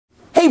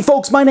Hey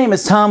folks, my name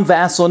is Tom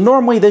Vasel.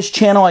 Normally this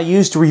channel I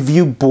use to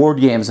review board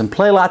games and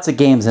play lots of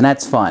games, and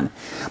that's fun.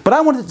 But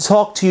I wanted to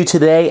talk to you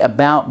today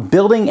about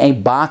building a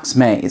box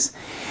maze.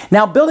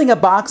 Now, building a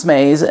box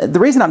maze, the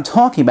reason I'm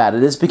talking about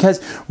it is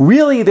because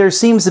really there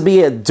seems to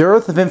be a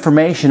dearth of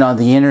information on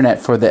the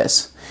internet for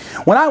this.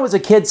 When I was a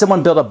kid,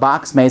 someone built a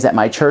box maze at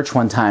my church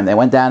one time. They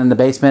went down in the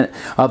basement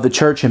of the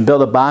church and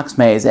built a box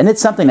maze, and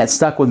it's something that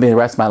stuck with me the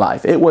rest of my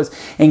life. It was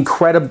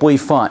incredibly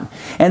fun.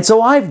 And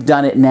so I've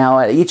done it now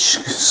at each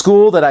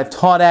school that I've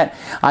taught at.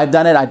 I've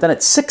done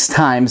it 6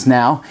 times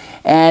now,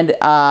 and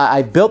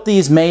I've built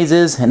these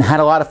mazes and had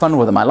a lot of fun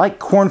with them. I like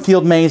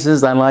cornfield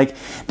mazes, I like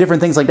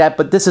different things like that,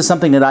 but this is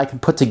something that I can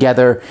put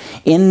together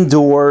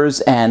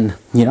indoors, and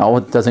you know,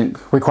 it doesn't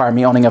require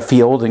me owning a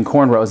field and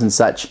cornrows and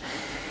such.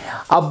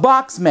 A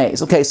box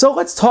maze. Okay, so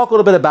let's talk a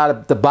little bit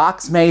about the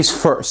box maze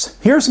first.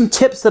 Here's some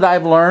tips that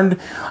I've learned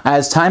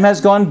as time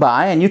has gone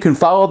by, and you can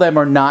follow them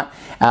or not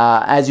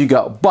as you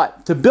go.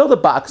 But to build a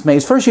box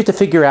maze, first you have to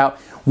figure out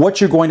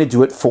what you're going to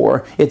do it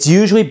for. It's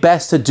usually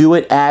best to do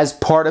it as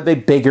part of a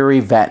bigger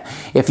event.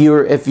 If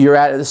you're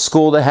at a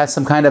school that has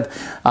some kind of,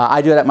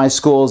 I do it at my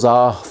school's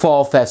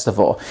fall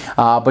festival,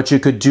 but you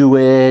could do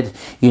it,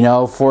 you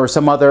know, for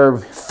some other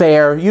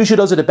fair. Usually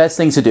those are the best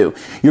things to do.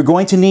 You're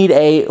going to need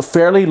a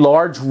fairly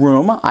large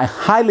room. I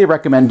highly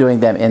recommend doing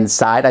them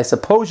inside. I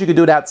suppose you could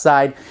do it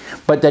outside,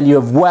 but then you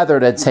have weather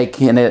to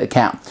take into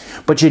account.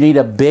 But you need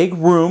a big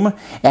room,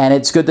 and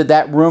it's good that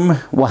that room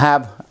will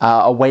have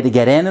a way to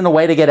get in and a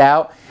way to get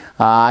out.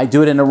 I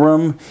do it in a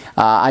room.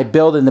 I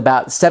build in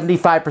about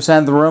 75%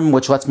 of the room,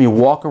 which lets me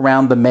walk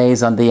around the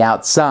maze on the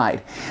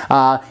outside.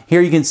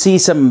 Here you can see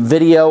some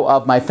video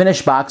of my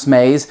finished box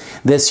maze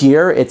this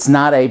year. It's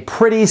not a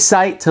pretty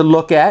sight to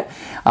look at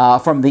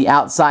from the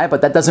outside,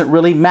 but that doesn't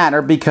really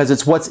matter because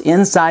it's what's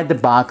inside the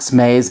box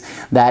maze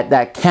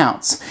that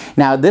counts.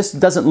 Now, this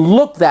doesn't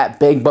look that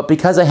big, but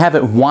because I have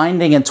it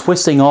winding and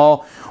twisting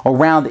all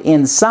around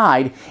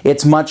inside,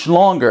 it's much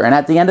longer. And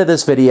at the end of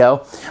this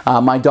video,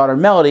 my daughter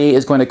Melody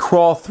is going to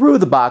crawl through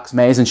the box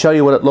maze and show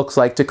you what it looks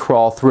like to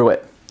crawl through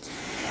it.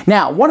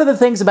 Now, one of the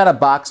things about a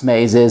box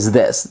maze is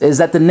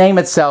that the name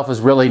itself is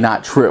really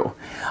not true.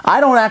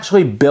 I don't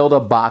actually build a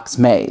box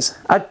maze.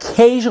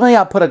 Occasionally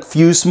I'll put a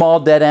few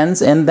small dead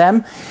ends in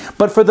them,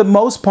 but for the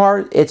most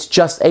part it's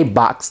just a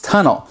box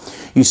tunnel.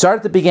 You start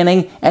at the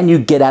beginning and you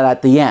get out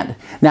at the end.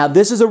 Now,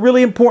 this is a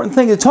really important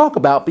thing to talk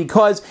about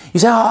because you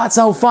say, oh, that's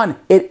so fun.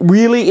 It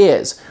really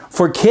is.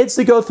 For kids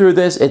to go through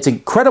this, it's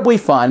incredibly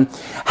fun.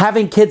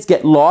 Having kids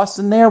get lost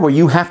in there where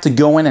you have to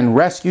go in and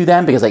rescue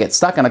them because they get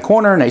stuck in a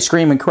corner and they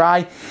scream and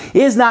cry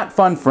is not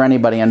fun for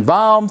anybody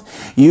involved.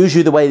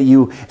 Usually the way that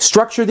you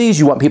structure these,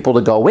 you want people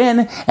to go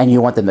in and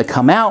you want them to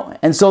come out.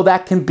 And so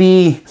that can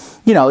be,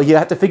 you know, you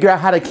have to figure out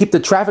how to keep the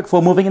traffic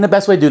flow moving, and the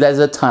best way to do that is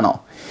a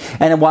tunnel.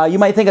 And while you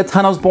might think a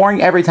tunnel's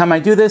boring, every time I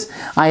do this,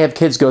 I have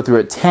kids go through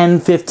it 10,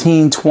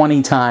 15,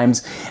 20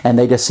 times, and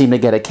they just seem to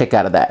get a kick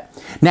out of that.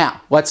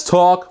 Now, let's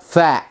talk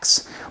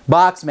facts.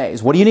 Box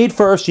maze. What do you need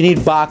first? You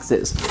need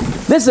boxes.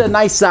 This is a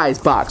nice size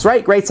box,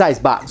 right? Great size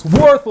box.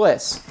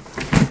 Worthless.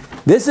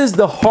 This is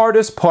the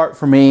hardest part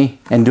for me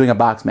in doing a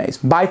box maze.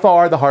 By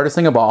far, the hardest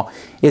thing of all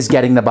is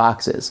getting the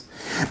boxes.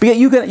 Because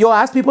you'll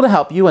ask people to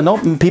help you,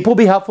 and people will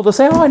be helpful to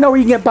say, oh, I know where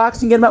you can get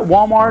boxes. You can get them at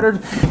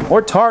Walmart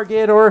or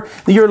Target or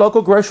your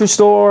local grocery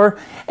store,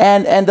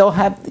 and they'll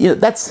have, you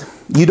know,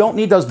 you don't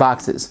need those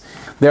boxes.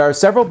 There are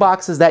several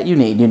boxes that you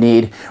need. You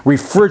need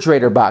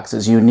refrigerator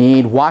boxes, you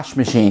need wash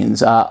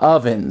machines,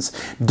 ovens,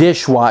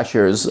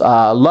 dishwashers,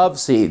 love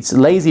seats,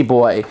 lazy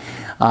boy,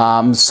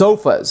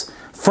 sofas,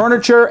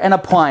 furniture, and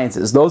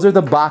appliances. Those are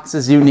the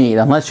boxes you need,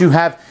 unless you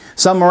have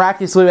some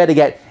miraculous way to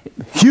get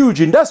huge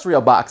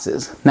industrial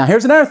boxes. Now,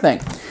 here's another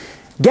thing.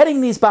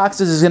 Getting these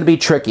boxes is going to be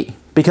tricky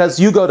because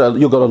you'll go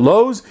to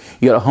Lowe's,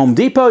 you go to Home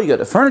Depot, you go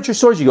to furniture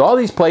stores, you go all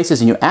these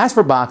places and you ask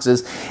for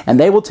boxes, and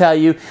they will tell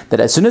you that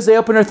as soon as they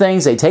open their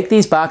things, they take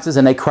these boxes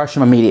and they crush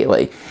them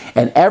immediately.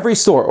 And every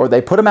store, or they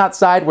put them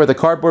outside where the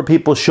cardboard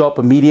people show up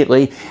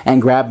immediately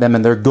and grab them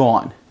and they're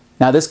gone.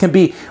 Now, this can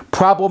be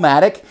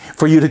problematic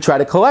for you to try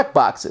to collect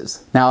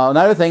boxes. Now,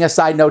 another thing, a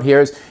side note here,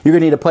 is you're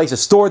going to need a place to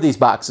store these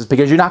boxes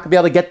because you're not going to be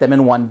able to get them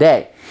in one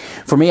day.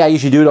 For me, I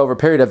usually do it over a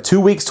period of 2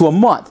 weeks to a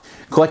month,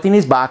 collecting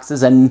these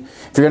boxes, and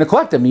if you're going to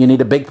collect them, you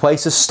need a big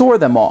place to store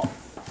them all.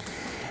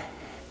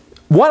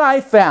 What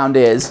I found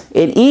is,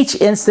 in each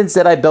instance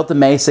that I built the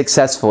maze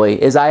successfully,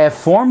 is I have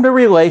formed a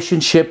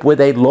relationship with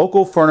a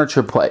local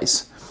furniture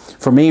place.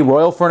 For me,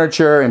 Royal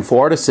Furniture in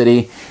Florida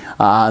City,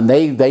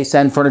 they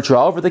send furniture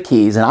all over the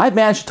Keys, and I've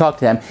managed to talk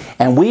to them,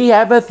 and we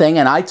have a thing,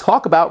 and I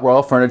talk about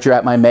Royal Furniture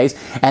at my maze,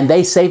 and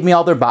they save me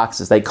all their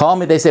boxes. They call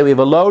me, they say we have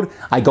a load,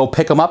 I go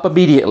pick them up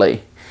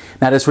immediately.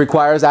 Now, this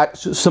requires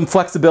some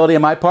flexibility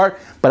on my part,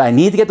 but I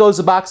need to get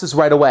those boxes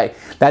right away.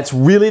 That's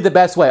really the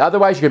best way.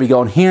 Otherwise, you're going to be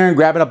going here and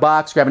grabbing a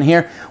box, grabbing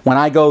here. When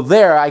I go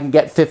there, I can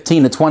get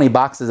 15 to 20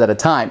 boxes at a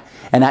time,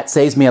 and that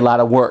saves me a lot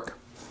of work.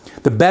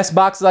 The best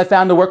boxes I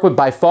found to work with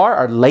by far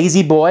are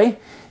Lazy Boy,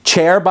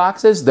 chair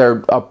boxes.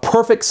 They're a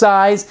perfect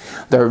size.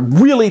 They're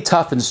really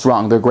tough and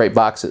strong. They're great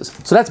boxes.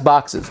 So that's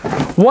boxes.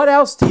 What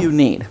else do you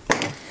need?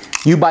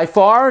 You by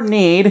far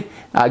need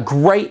a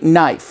great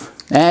knife.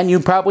 And you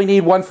probably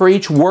need one for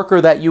each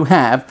worker that you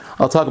have.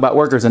 I'll talk about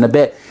workers in a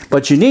bit.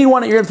 But you need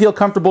one that you're going to feel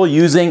comfortable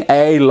using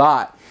a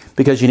lot.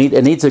 Because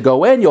it needs to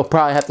go in. You'll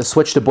probably have to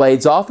switch the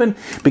blades often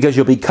because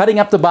you'll be cutting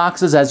up the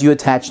boxes as you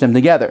attach them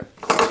together.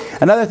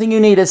 Another thing you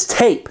need is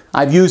tape.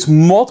 I've used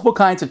multiple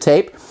kinds of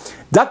tape.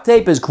 Duct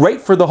tape is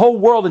great for the whole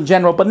world in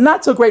general, but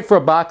not so great for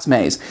a box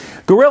maze.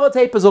 Gorilla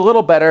tape is a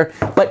little better,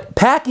 but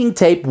packing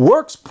tape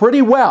works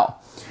pretty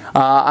well.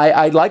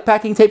 I like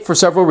packing tape for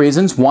several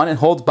reasons. One, it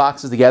holds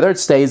boxes together, it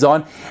stays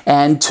on,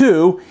 and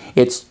two,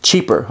 it's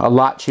cheaper, a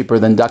lot cheaper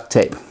than duct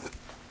tape.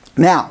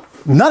 Now,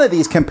 none of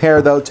these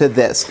compare though to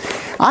this.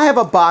 I have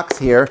a box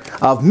here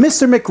of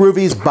Mr.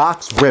 McGroovy's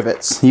box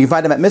rivets. You can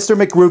find them at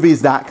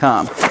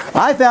mrmcgroovies.com.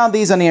 I found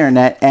these on the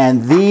internet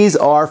and these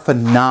are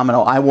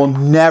phenomenal. I will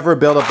never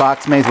build a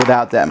box maze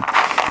without them.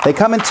 They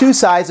come in two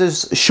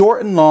sizes,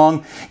 short and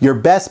long. Your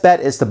best bet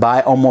is to buy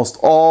almost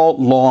all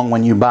long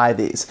when you buy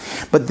these.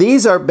 But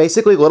these are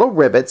basically little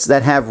rivets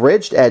that have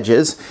ridged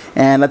edges.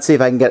 And let's see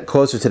if I can get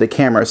closer to the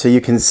camera so you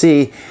can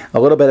see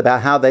a little bit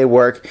about how they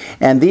work.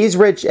 And these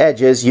ridged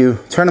edges, you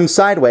turn them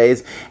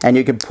sideways and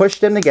you can push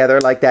them together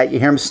like that. You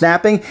hear them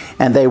snapping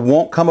and they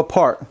won't come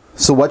apart.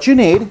 So what you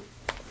need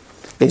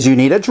is you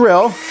need a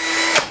drill.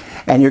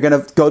 And you're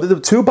going to go to the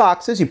two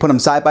boxes. You put them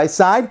side by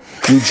side.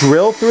 You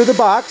drill through the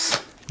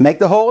box. Make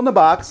the hole in the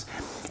box,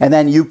 and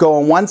then you go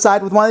on one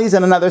side with one of these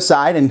and another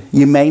side, and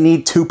you may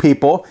need two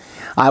people.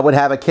 I would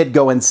have a kid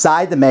go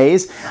inside the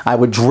maze. I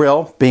would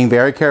drill, being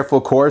very careful,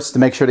 of course, to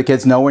make sure the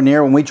kid's nowhere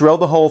near when we drill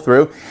the hole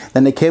through.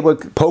 Then the kid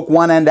would poke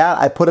one end out.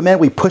 I put them in.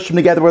 We push them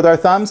together with our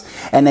thumbs,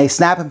 and they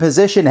snap in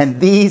position, and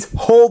these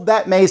hold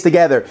that maze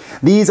together.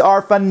 These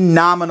are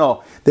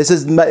phenomenal. This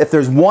is, if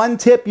there's one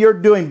tip you're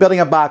doing building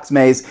a box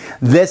maze,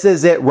 this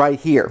is it right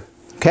here.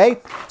 Okay,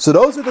 so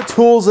those are the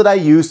tools that I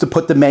use to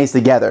put the maze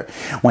together.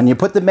 When you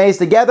put the maze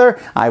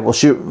together, I will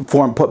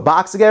put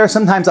box together.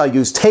 Sometimes I'll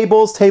use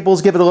tables.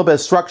 Tables give it a little bit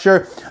of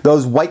structure.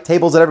 Those white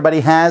tables that everybody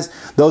has,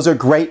 those are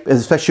great,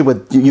 especially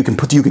with you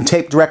can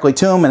tape directly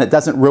to them and it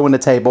doesn't ruin the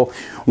table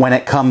when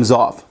it comes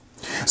off.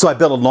 So I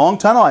built a long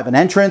tunnel. I have an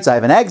entrance, I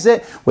have an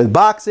exit with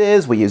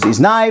boxes. We use these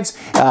knives.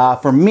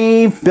 For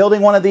me,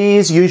 building one of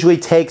these usually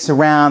takes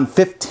around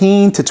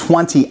 15 to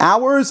 20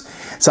 hours.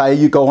 So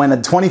you go in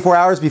at 24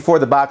 hours before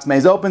the box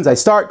maze opens. I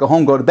start, go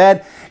home, go to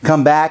bed,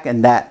 come back,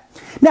 and that.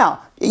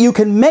 Now, you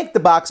can make the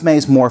box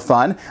maze more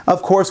fun,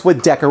 of course,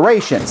 with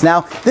decorations.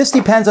 Now, this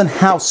depends on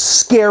how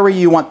scary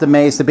you want the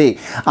maze to be.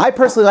 I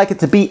personally like it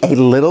to be a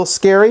little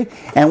scary,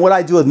 and what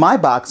I do with my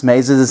box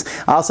mazes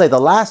is, I'll say the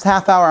last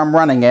half hour I'm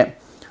running it,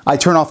 I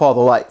turn off all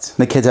the lights.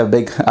 The kids have a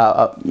big,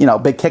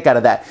 big kick out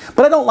of that.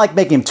 But I don't like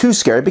making them too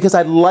scary because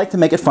I like to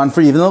make it fun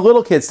for even the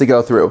little kids to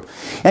go through.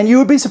 And you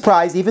would be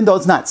surprised, even though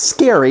it's not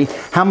scary,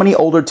 how many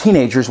older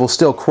teenagers will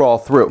still crawl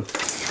through.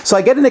 So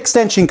I get an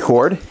extension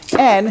cord,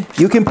 and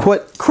you can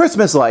put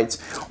Christmas lights,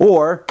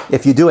 or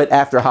if you do it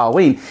after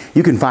Halloween,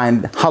 you can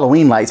find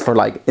Halloween lights for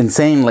like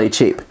insanely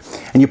cheap.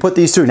 And you put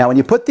these through. Now, when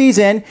you put these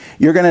in,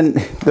 you're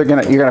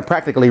gonna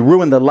practically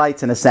ruin the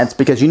lights in a sense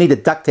because you need to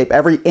duct tape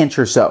every inch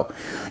or so.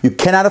 You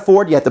cannot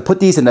afford. You have to put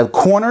these in the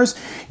corners.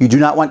 You do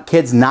not want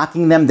kids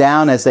knocking them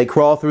down as they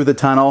crawl through the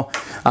tunnel.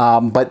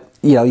 But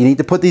you need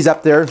to put these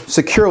up there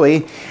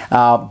securely,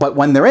 but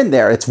when they're in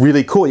there, it's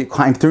really cool. You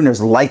climb through and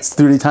there's lights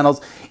through the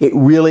tunnels. It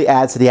really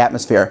adds to the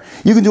atmosphere.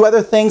 You can do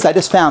other things. I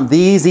just found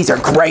these. These are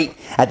great.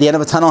 At the end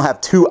of a tunnel,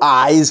 have two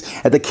eyes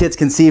that the kids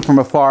can see from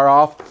afar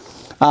off.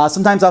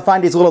 Sometimes I'll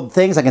find these little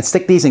things. I can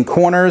stick these in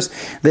corners.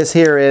 This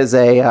here is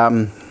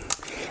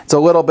it's a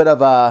little bit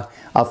of a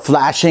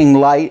flashing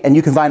light, and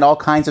you can find all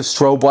kinds of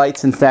strobe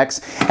lights and effects.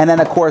 And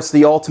then, of course,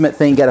 the ultimate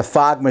thing, get a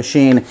fog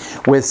machine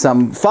with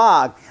some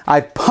fog.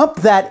 I pump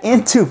that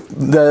into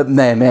the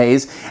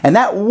maze, and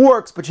that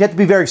works, but you have to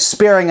be very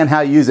sparing on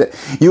how you use it.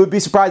 You would be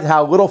surprised at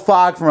how little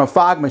fog from a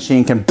fog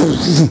machine can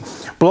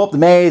blow up the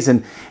maze,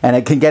 and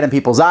it can get in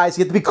people's eyes.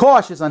 You have to be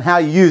cautious on how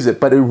you use it,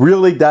 but it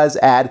really does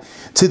add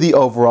to the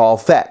overall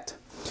effect.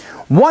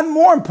 One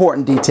more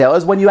important detail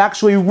is when you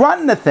actually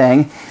run the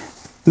thing,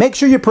 make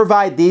sure you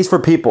provide these for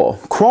people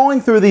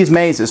crawling through these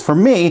mazes. For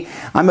me,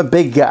 I'm a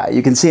big guy.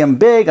 You can see I'm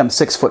big. I'm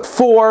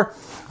 6'4".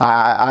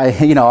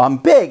 I'm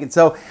big, and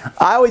so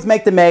I always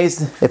make the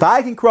maze. If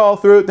I can crawl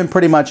through it, then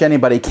pretty much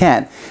anybody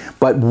can.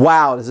 But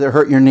wow, does it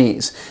hurt your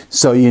knees.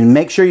 So you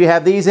make sure you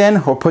have these in,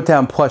 or put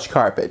down plush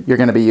carpet. You're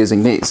going to be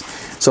using these.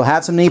 So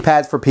have some knee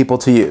pads for people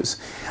to use.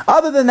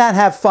 Other than that,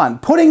 have fun.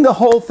 Putting the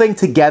whole thing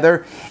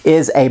together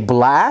is a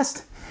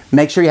blast.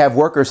 Make sure you have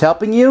workers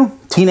helping you.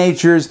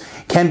 Teenagers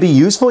can be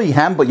useful,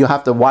 but you'll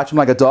have to watch them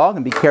like a dog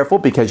and be careful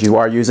because you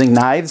are using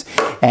knives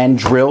and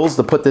drills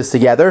to put this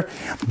together.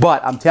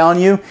 But I'm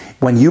telling you,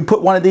 when you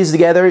put one of these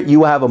together, you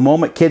will have a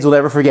moment kids will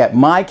never forget.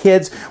 My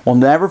kids will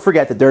never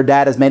forget that their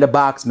dad has made a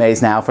box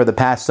maze now for the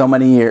past so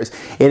many years.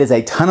 It is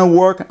a ton of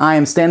work. I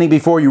am standing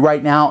before you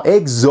right now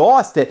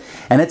exhausted,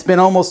 and it's been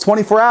almost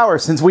 24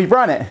 hours since we've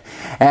run it.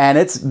 And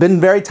it's been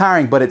very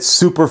tiring, but it's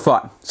super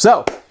fun.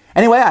 So,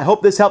 anyway, I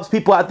hope this helps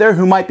people out there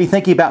who might be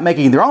thinking about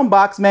making their own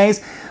box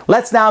maze.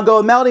 Let's now go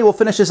with Melody. We'll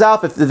finish this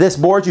off. If this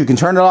bores you, you can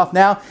turn it off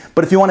now.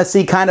 But if you want to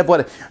see kind of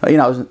what, you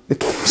know,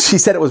 she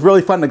said it was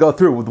really fun to go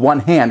through with one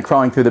hand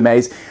crawling through the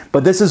maze.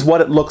 But this is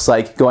what it looks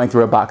like going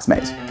through a box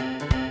maze.